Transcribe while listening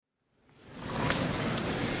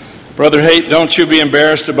Brother Haight, don't you be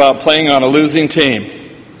embarrassed about playing on a losing team.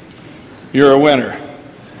 You're a winner.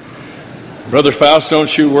 Brother Faust,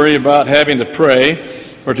 don't you worry about having to pray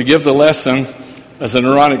or to give the lesson as an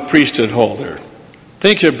Aaronic priesthood holder.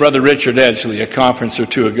 Think of Brother Richard Edgley a conference or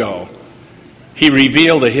two ago. He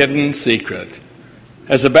revealed a hidden secret.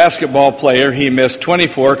 As a basketball player, he missed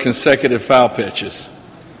 24 consecutive foul pitches.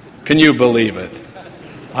 Can you believe it?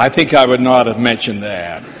 I think I would not have mentioned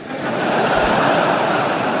that.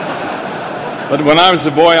 But when I was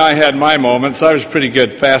a boy, I had my moments. I was a pretty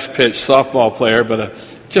good fast-pitch softball player, but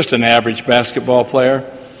just an average basketball player.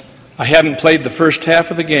 I hadn't played the first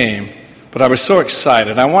half of the game, but I was so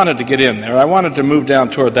excited. I wanted to get in there. I wanted to move down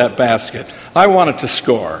toward that basket. I wanted to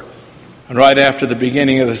score. And right after the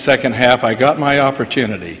beginning of the second half, I got my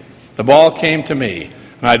opportunity. The ball came to me,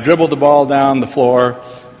 and I dribbled the ball down the floor,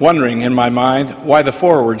 wondering in my mind why the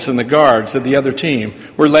forwards and the guards of the other team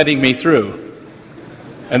were letting me through.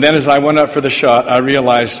 And then as I went up for the shot, I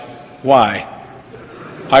realized why.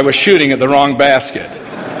 I was shooting at the wrong basket.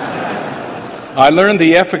 I learned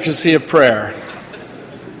the efficacy of prayer.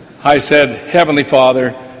 I said, Heavenly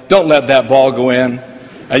Father, don't let that ball go in.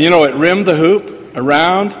 And it rimmed the hoop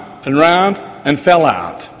around and round and fell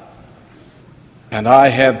out. And I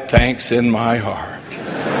had thanks in my heart.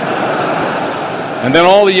 And then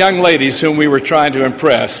all the young ladies whom we were trying to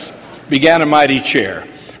impress began a mighty cheer.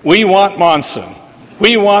 We want Monson.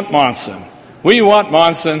 We want Monson. We want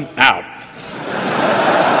Monson out.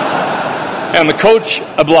 And the coach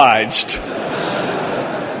obliged.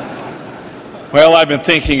 Well, I've been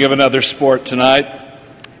thinking of another sport tonight.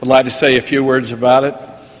 I'd like to say a few words about it.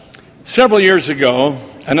 Several years ago,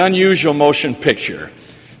 an unusual motion picture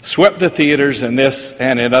swept the theaters in this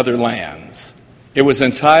and in other lands. It was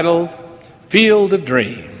entitled Field of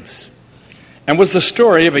Dreams and was the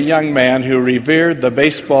story of a young man who revered the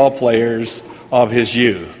baseball players of his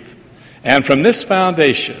youth. And from this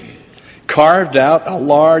foundation, carved out a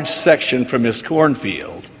large section from his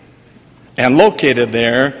cornfield and located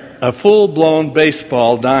there a full-blown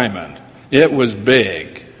baseball diamond. It was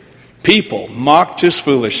big. People mocked his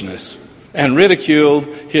foolishness and ridiculed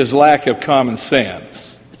his lack of common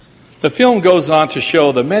sense. The film goes on to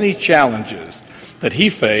show the many challenges that he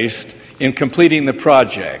faced in completing the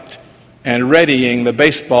project and readying the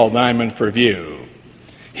baseball diamond for view.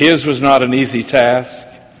 His was not an easy task.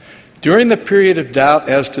 During the period of doubt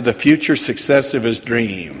as to the future success of his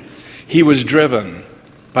dream, he was driven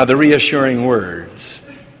by the reassuring words,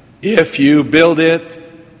 "If you build it,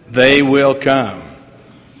 they will come."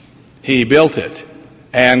 He built it,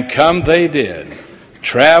 and come they did.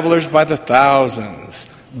 Travelers by the thousands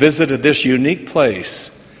visited this unique place,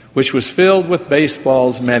 which was filled with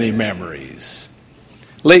baseball's many memories.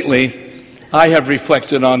 Lately, I have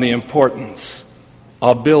reflected on the importance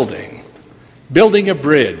of building a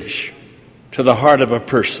bridge to the heart of a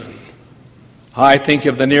person. I think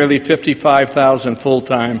of the nearly 55,000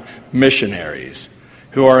 full-time missionaries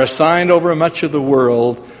who are assigned over much of the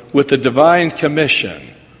world with the divine commission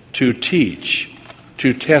to teach,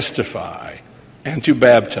 to testify, and to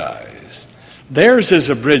baptize. Theirs is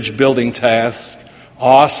a bridge-building task,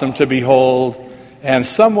 awesome to behold and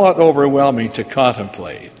somewhat overwhelming to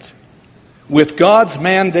contemplate. With God's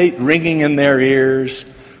mandate ringing in their ears,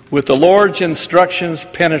 with the Lord's instructions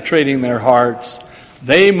penetrating their hearts,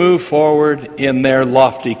 they move forward in their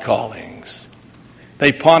lofty callings.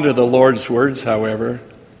 They ponder the Lord's words, however.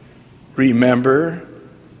 Remember,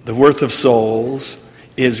 the worth of souls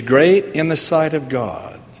is great in the sight of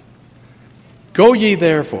God. Go ye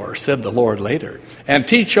therefore, said the Lord later, and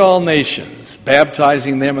teach all nations,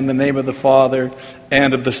 baptizing them in the name of the Father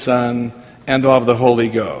and of the Son and of the Holy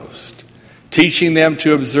Ghost, teaching them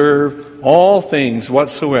to observe all things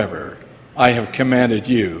whatsoever I have commanded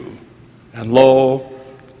you. And lo,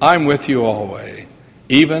 I'm with you always,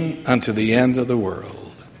 even unto the end of the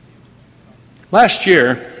world. Last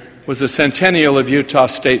year was the centennial of Utah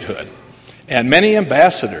statehood, and many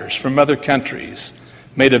ambassadors from other countries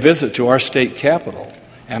made a visit to our state capital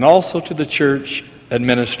and also to the church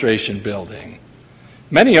administration building.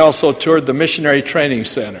 Many also toured the Missionary Training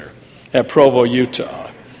Center at Provo, Utah.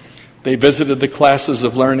 They visited the classes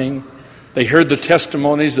of learning. They heard the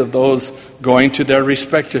testimonies of those going to their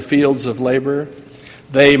respective fields of labor.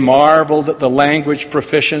 They marveled at the language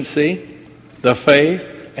proficiency, the faith,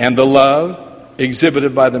 and the love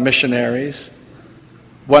exhibited by the missionaries.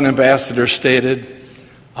 One ambassador stated,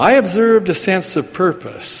 "I observed a sense of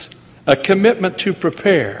purpose, a commitment to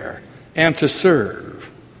prepare and to serve,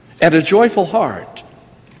 and a joyful heart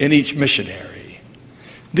in each missionary.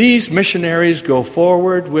 These missionaries go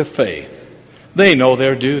forward with faith. They know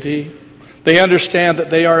their duty. They understand that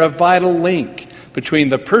they are a vital link between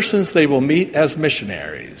the persons they will meet as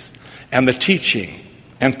missionaries and the teaching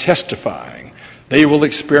and testifying they will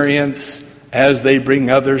experience as they bring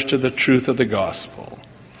others to the truth of the gospel.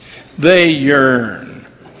 They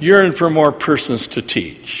yearn for more persons to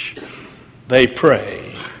teach. They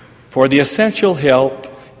pray for the essential help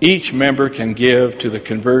each member can give to the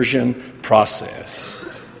conversion process.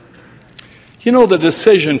 You know, the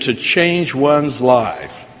decision to change one's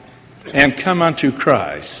life and come unto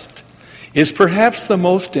Christ is perhaps the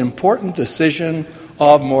most important decision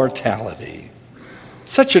of mortality.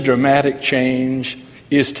 Such a dramatic change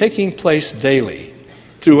is taking place daily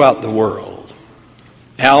throughout the world.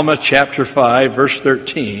 Alma chapter 5, verse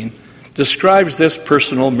 13 describes this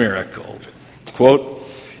personal miracle.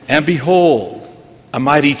 Quote, "And behold, a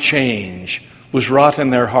mighty change was wrought in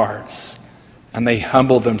their hearts, and they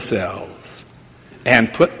humbled themselves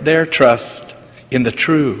and put their trust in the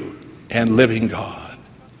true and living God."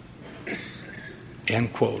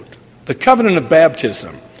 End quote. The covenant of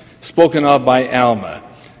baptism, spoken of by Alma,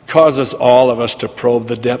 causes all of us to probe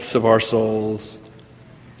the depths of our souls.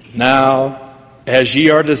 "Now, as ye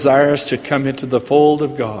are desirous to come into the fold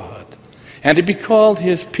of God, and to be called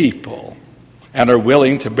his people, and are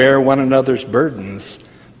willing to bear one another's burdens,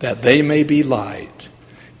 that they may be light.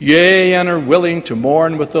 Yea, and are willing to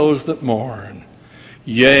mourn with those that mourn.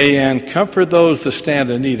 Yea, and comfort those that stand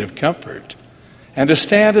in need of comfort, and to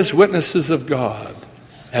stand as witnesses of God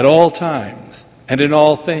at all times, and in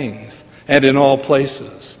all things, and in all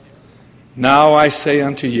places. Now I say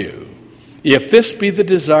unto you, if this be the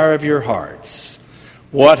desire of your hearts,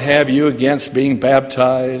 what have you against being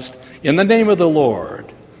baptized in the name of the Lord,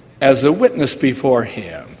 as a witness before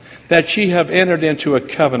him, that ye have entered into a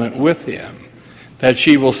covenant with him, that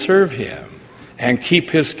ye will serve him and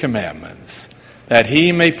keep his commandments, that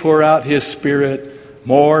he may pour out his Spirit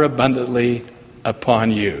more abundantly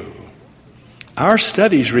upon you." Our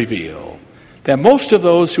studies reveal that most of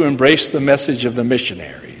those who embrace the message of the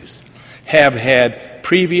missionaries have had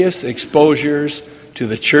previous exposures to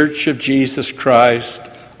the Church of Jesus Christ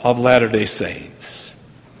of Latter-day Saints.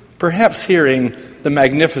 Perhaps hearing the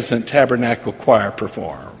magnificent Tabernacle Choir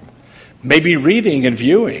perform, maybe reading and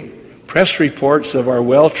viewing press reports of our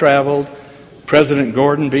well-traveled President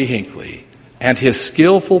Gordon B. Hinckley and his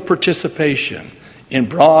skillful participation in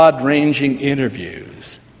broad-ranging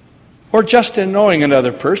interviews, or just in knowing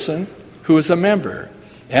another person who is a member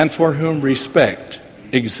and for whom respect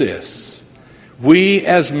exists. We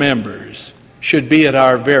as members should be at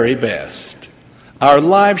our very best. Our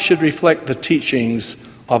lives should reflect the teachings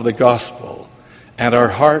of the gospel, and our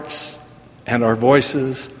hearts and our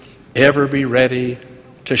voices ever be ready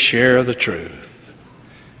to share the truth.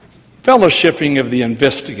 Fellowshipping of the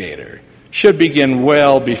investigator should begin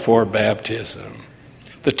well before baptism.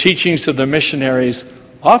 The teachings of the missionaries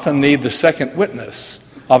often need the second witness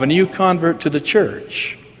of a new convert to the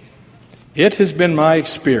church. It has been my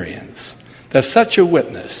experience that such a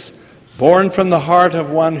witness, born from the heart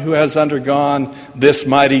of one who has undergone this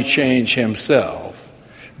mighty change himself,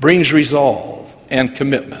 brings resolve and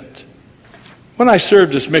commitment. When I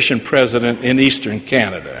served as mission president in Eastern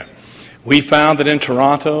Canada, we found that in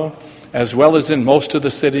Toronto, as well as in most of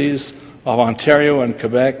the cities of Ontario and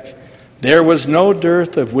Quebec, there was no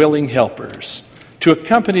dearth of willing helpers to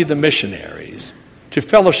accompany the missionaries, to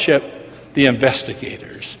fellowship the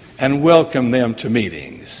investigators, and welcome them to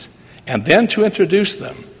meetings, and then to introduce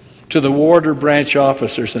them to the ward or branch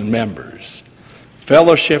officers and members.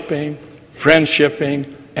 Fellowshipping, friendshipping,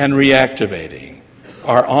 and reactivating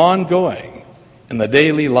are ongoing in the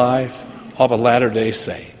daily life of a Latter-day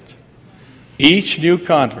Saint. Each new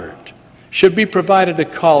convert should be provided a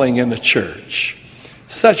calling in the church.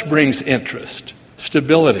 Such brings interest,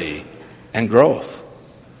 stability, and growth.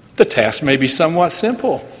 The task may be somewhat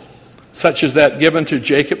simple, such as that given to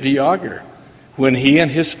Jacob de Jager when he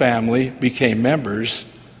and his family became members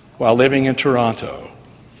while living in Toronto.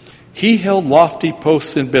 He held lofty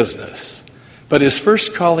posts in business, but his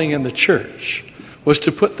first calling in the church was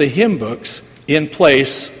to put the hymn books in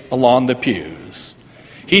place along the pews.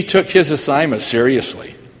 He took his assignment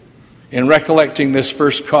seriously. In recollecting this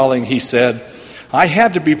first calling, he said, "I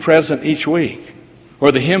had to be present each week,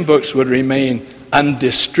 or the hymn books would remain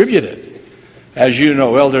undistributed." As you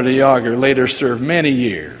know, Elder de Jager later served many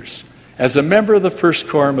years as a member of the First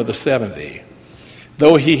Quorum of the 70.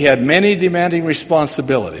 Though he had many demanding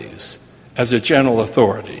responsibilities as a general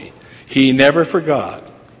authority, he never forgot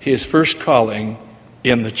his first calling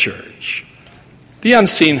in the church. The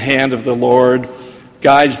unseen hand of the Lord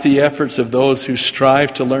guides the efforts of those who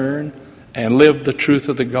strive to learn and live the truth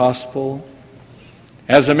of the gospel.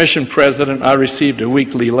 As a mission president, I received a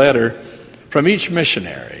weekly letter from each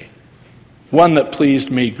missionary one that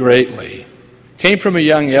pleased me greatly, came from a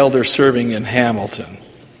young elder serving in Hamilton.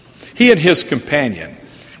 He and his companion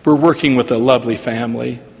were working with a lovely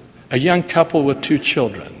family, a young couple with 2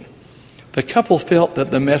 children. The couple felt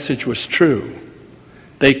that the message was true.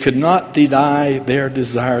 They could not deny their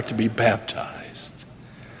desire to be baptized.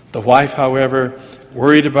 The wife, however,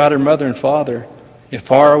 worried about her mother and father in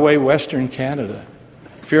faraway Western Canada,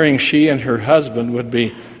 fearing she and her husband would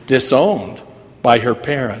be disowned by her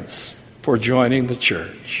parents for joining the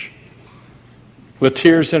church. With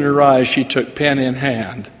tears in her eyes, she took pen in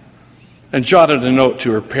hand and jotted a note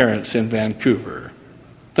to her parents in Vancouver.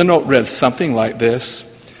 The note read something like this: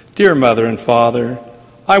 "Dear Mother and Father,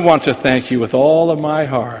 I want to thank you with all of my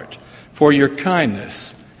heart for your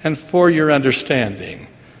kindness and for your understanding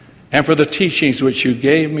and for the teachings which you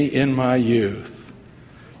gave me in my youth.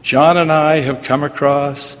 John and I have come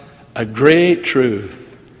across a great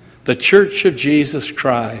truth, the Church of Jesus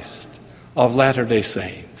Christ of Latter-day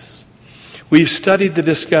Saints. We've studied the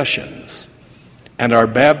discussions, and our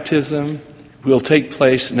baptism will take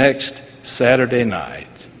place next Saturday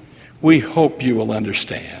night. We hope you will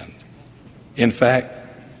understand. In fact,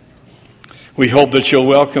 we hope that you'll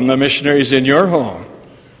welcome the missionaries in your home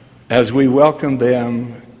as we welcome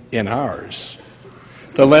them in ours."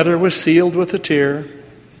 The letter was sealed with a tear,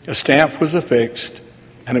 a stamp was affixed,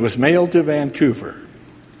 and it was mailed to Vancouver.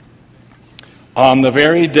 On the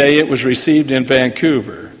very day it was received in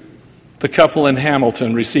Vancouver, the couple in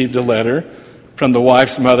Hamilton received a letter from the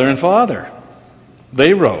wife's mother and father.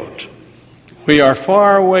 They wrote, "We are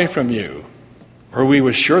far away from you, or we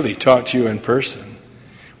would surely talk to you in person.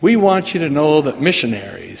 We want you to know that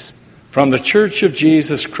missionaries from the Church of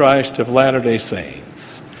Jesus Christ of Latter-day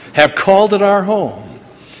Saints have called at our home,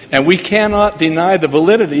 and we cannot deny the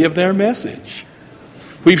validity of their message.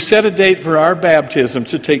 We've set a date for our baptism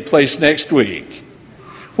to take place next week.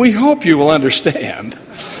 We hope you will understand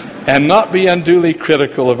and not be unduly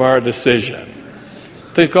critical of our decision.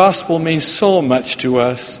 The gospel means so much to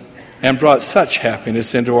us and brought such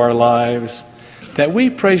happiness into our lives that we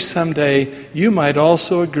pray someday you might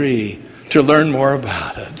also agree to learn more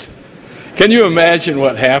about it." Can you imagine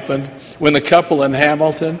what happened when the couple in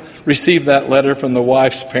Hamilton received that letter from the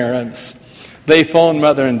wife's parents? They phoned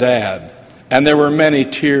Mother and Dad, and there were many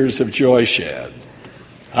tears of joy shed.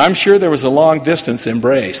 I'm sure there was a long-distance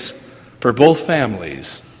embrace, for both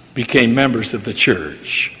families became members of the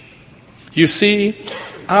church. You see,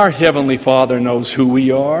 our Heavenly Father knows who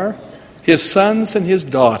we are, His sons and His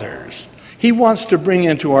daughters. He wants to bring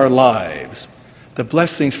into our lives the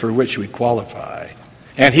blessings for which we qualify,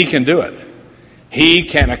 and He can do it. He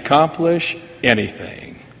can accomplish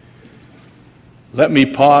anything. Let me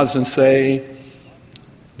pause and say,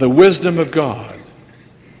 the wisdom of God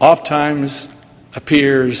oftentimes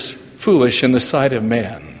appears foolish in the sight of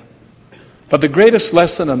men. But the greatest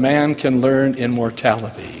lesson a man can learn in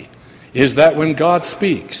mortality is that when God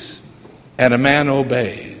speaks and a man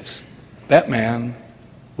obeys, that man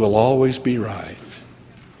will always be right.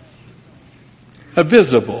 A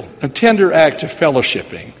visible and tender act of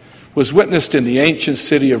fellowshipping was witnessed in the ancient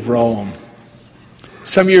city of Rome.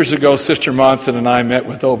 Some years ago, Sister Monson and I met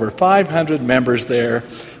with over 500 members there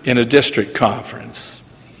in a district conference.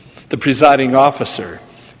 The presiding officer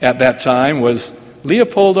at that time was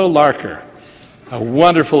Leopoldo Larcher, a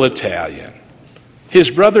wonderful Italian. His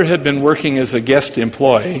brother had been working as a guest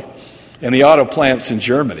employee in the auto plants in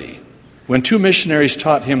Germany when 2 missionaries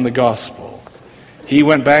taught him the gospel. He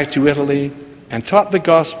went back to Italy and taught the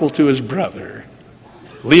gospel to his brother.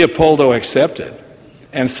 Leopoldo accepted,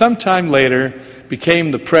 and sometime later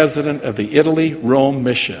became the president of the Italy-Rome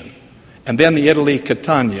mission, and then the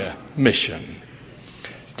Italy-Catania mission.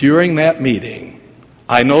 During that meeting,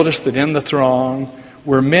 I noticed that in the throng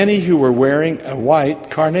were many who were wearing a white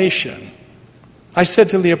carnation. I said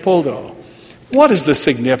to Leopoldo, "What is the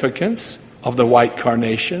significance of the white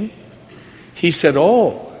carnation?" He said,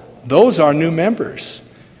 "Oh, those are new members.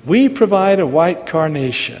 We provide a white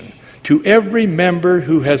carnation to every member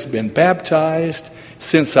who has been baptized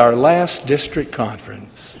since our last district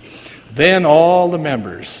conference. Then all the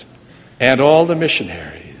members and all the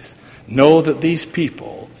missionaries know that these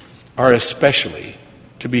people are especially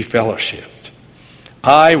to be fellowshipped."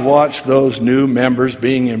 I watched those new members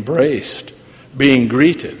being embraced, being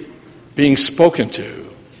greeted, being spoken to.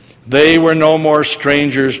 They were no more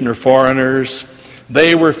strangers nor foreigners.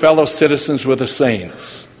 They were fellow citizens with the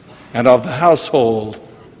saints and of the household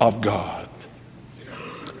of God.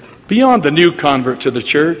 Beyond the new convert to the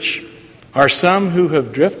church are some who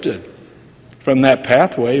have drifted from that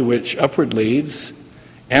pathway which upward leads,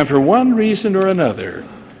 and for one reason or another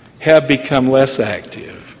have become less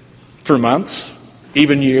active. For months,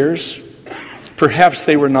 even years, Perhaps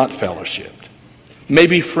they were not fellowshipped.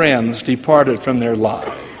 Maybe friends departed from their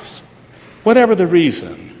lives. Whatever the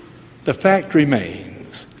reason, the fact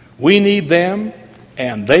remains. We need them,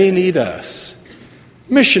 and they need us.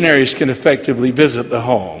 Missionaries can effectively visit the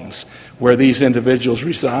homes where these individuals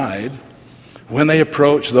reside. When they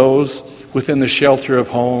approach, those within the shelter of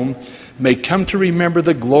home may come to remember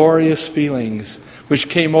the glorious feelings which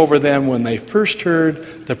came over them when they first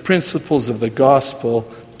heard the principles of the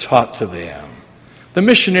gospel taught to them. The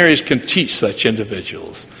missionaries can teach such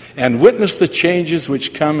individuals and witness the changes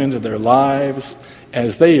which come into their lives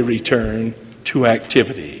as they return to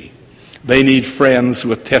activity. They need friends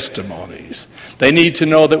with testimonies. They need to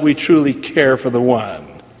know that we truly care for the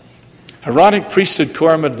one. Aaronic priesthood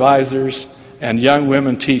quorum advisors and young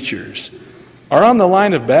women teachers are on the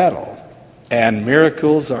line of battle, and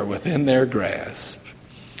miracles are within their grasp.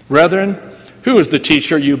 Brethren, who is the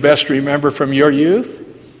teacher you best remember from your youth?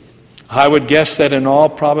 I would guess that in all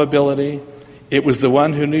probability, it was the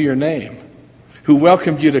one who knew your name, who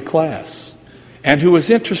welcomed you to class, and who was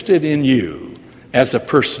interested in you as a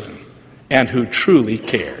person, and who truly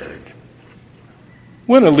cared.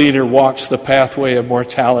 When a leader walks the pathway of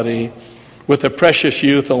mortality with a precious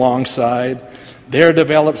youth alongside, there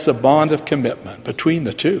develops a bond of commitment between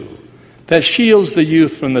the two that shields the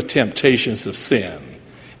youth from the temptations of sin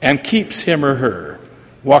and keeps him or her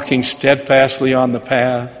walking steadfastly on the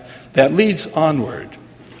path that leads onward,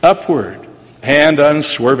 upward, and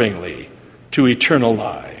unswervingly to eternal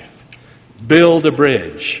life. Build a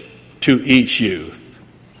bridge to each youth.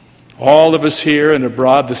 All of us here and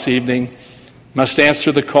abroad this evening must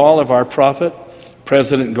answer the call of our prophet,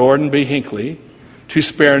 President Gordon B. Hinckley, to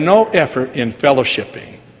spare no effort in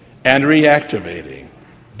fellowshipping and reactivating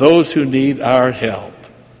those who need our help,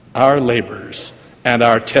 our labors, and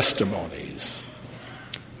our testimonies.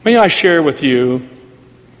 May I share with you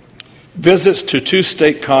visits to 2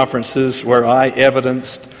 state conferences where I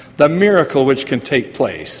evidenced the miracle which can take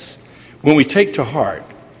place when we take to heart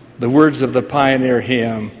the words of the pioneer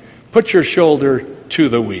hymn, "Put your shoulder to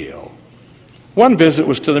the wheel." One visit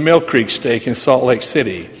was to the Mill Creek Stake in Salt Lake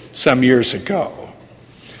City some years ago.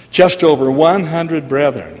 Just over 100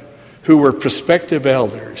 brethren who were prospective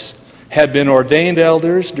elders had been ordained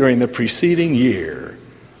elders during the preceding year.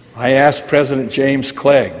 I asked President James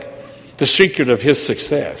Clegg the secret of his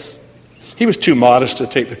success. He was too modest to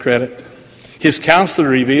take the credit. His counselor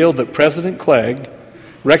revealed that President Clegg,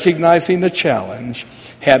 recognizing the challenge,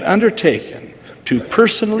 had undertaken to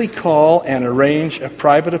personally call and arrange a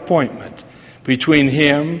private appointment between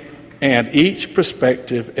him and each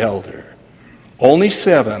prospective elder. Only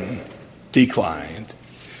 7 declined.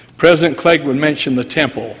 President Clegg would mention the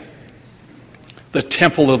temple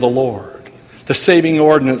of the Lord, the saving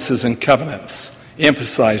ordinances and covenants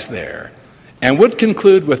emphasized there, and would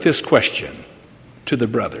conclude with this question to the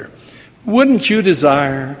brother: wouldn't you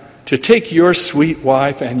desire to take your sweet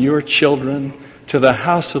wife and your children to the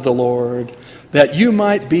house of the Lord, that you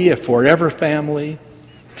might be a forever family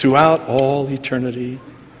throughout all eternity?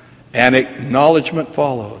 An acknowledgement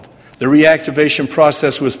followed. The reactivation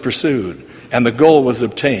process was pursued, and the goal was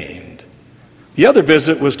obtained. The other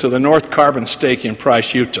visit was to the North Carbon Stake in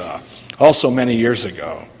Price, Utah, also many years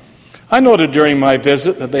ago. I noted during my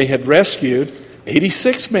visit that they had rescued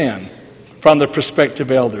 86 men from the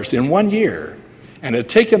prospective elders in 1 year and had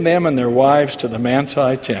taken them and their wives to the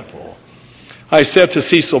Manti Temple. I said to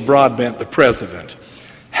Cecil Broadbent, the president,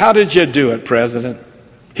 "How did you do it, President?"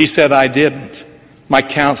 He said, "I didn't. My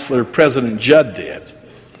counselor, President Judd, did."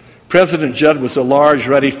 President Judd was a large,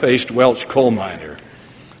 ruddy-faced Welsh coal miner.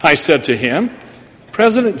 I said to him,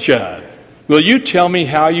 "President Judd, will you tell me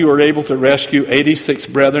how you were able to rescue 86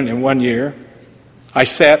 brethren in 1 year?" I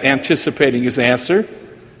sat anticipating his answer,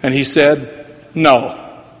 and he said, "No."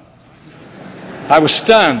 I was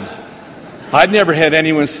stunned. I'd never had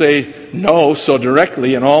anyone say no so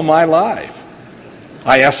directly in all my life.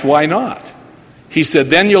 I asked why not. He said,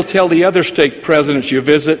 "Then you'll tell the other stake presidents you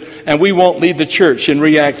visit, and we won't lead the church in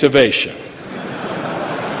reactivation."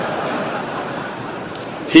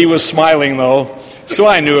 He was smiling, though, so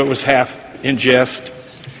I knew it was half in jest.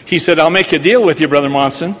 He said, "I'll make a deal with you, Brother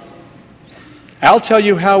Monson. I'll tell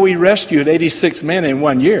you how we rescued 86 men in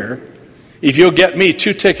 1 year if you'll get me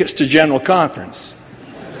 2 tickets to General Conference."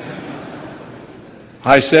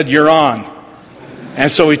 I said, "You're on."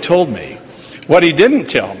 And so he told me. What he didn't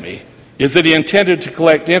tell me is that he intended to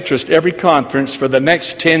collect interest every conference for the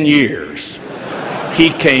next 10 years. He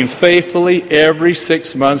came faithfully every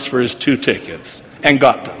 6 months for his 2 tickets and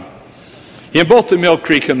got them. In both the Mill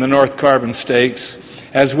Creek and the North Carbon Stakes,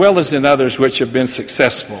 as well as in others which have been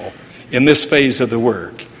successful in this phase of the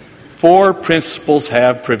work, 4 principles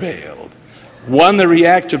have prevailed. 1, the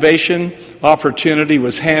reactivation opportunity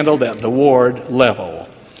was handled at the ward level.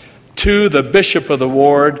 2, the bishop of the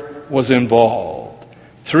ward was involved.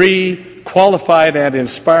 3, qualified and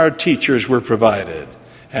inspired teachers were provided.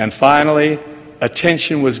 And finally,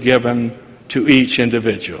 attention was given to each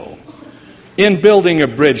individual. In building a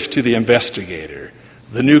bridge to the investigator,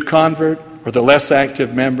 the new convert, or the less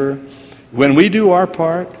active member, when we do our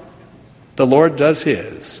part, the Lord does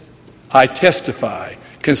his. I testify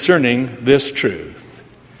concerning this truth.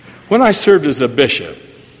 When I served as a bishop,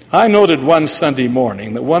 I noted one Sunday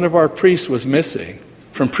morning that one of our priests was missing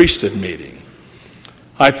from priesthood meeting.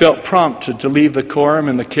 I felt prompted to leave the quorum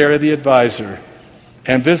in the care of the advisor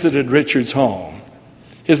and visited Richard's home.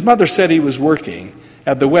 His mother said he was working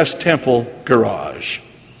at the West Temple garage.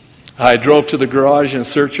 I drove to the garage in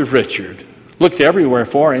search of Richard, looked everywhere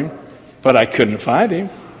for him, but I couldn't find him.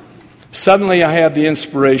 Suddenly I had the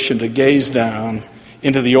inspiration to gaze down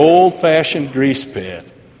into the old-fashioned grease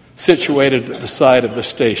pit situated at the side of the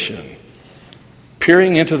station.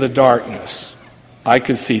 Peering into the darkness, I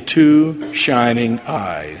could see 2 shining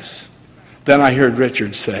eyes. Then I heard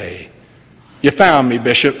Richard say, "You found me,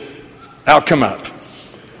 Bishop. I'll come up."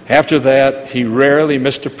 After that, he rarely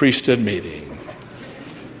missed a priesthood meeting.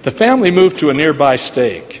 The family moved to a nearby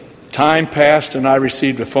stake. Time passed and I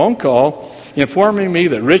received a phone call informing me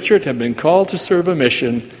that Richard had been called to serve a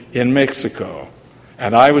mission in Mexico,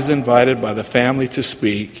 and I was invited by the family to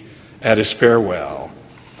speak at his farewell.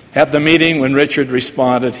 At the meeting, when Richard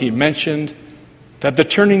responded, he mentioned that the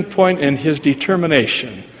turning point in his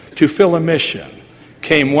determination to fill a mission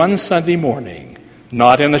came one Sunday morning,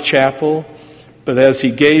 not in the chapel, but as he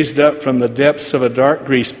gazed up from the depths of a dark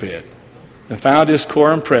grease pit and found his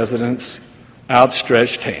quorum president's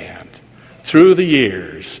outstretched hand. Through the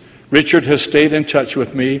years, Richard has stayed in touch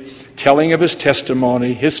with me, telling of his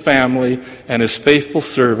testimony, his family, and his faithful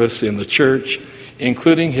service in the church,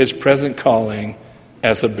 including his present calling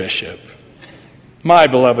as a bishop. My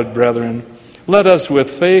beloved brethren, let us with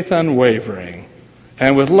faith unwavering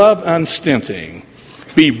and with love unstinting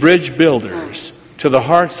be bridge builders to the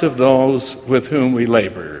hearts of those with whom we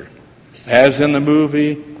labor. As in the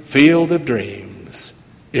movie Field of Dreams,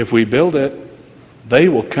 if we build it, they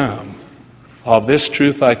will come. Of this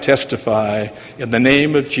truth I testify in the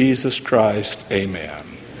name of Jesus Christ. Amen.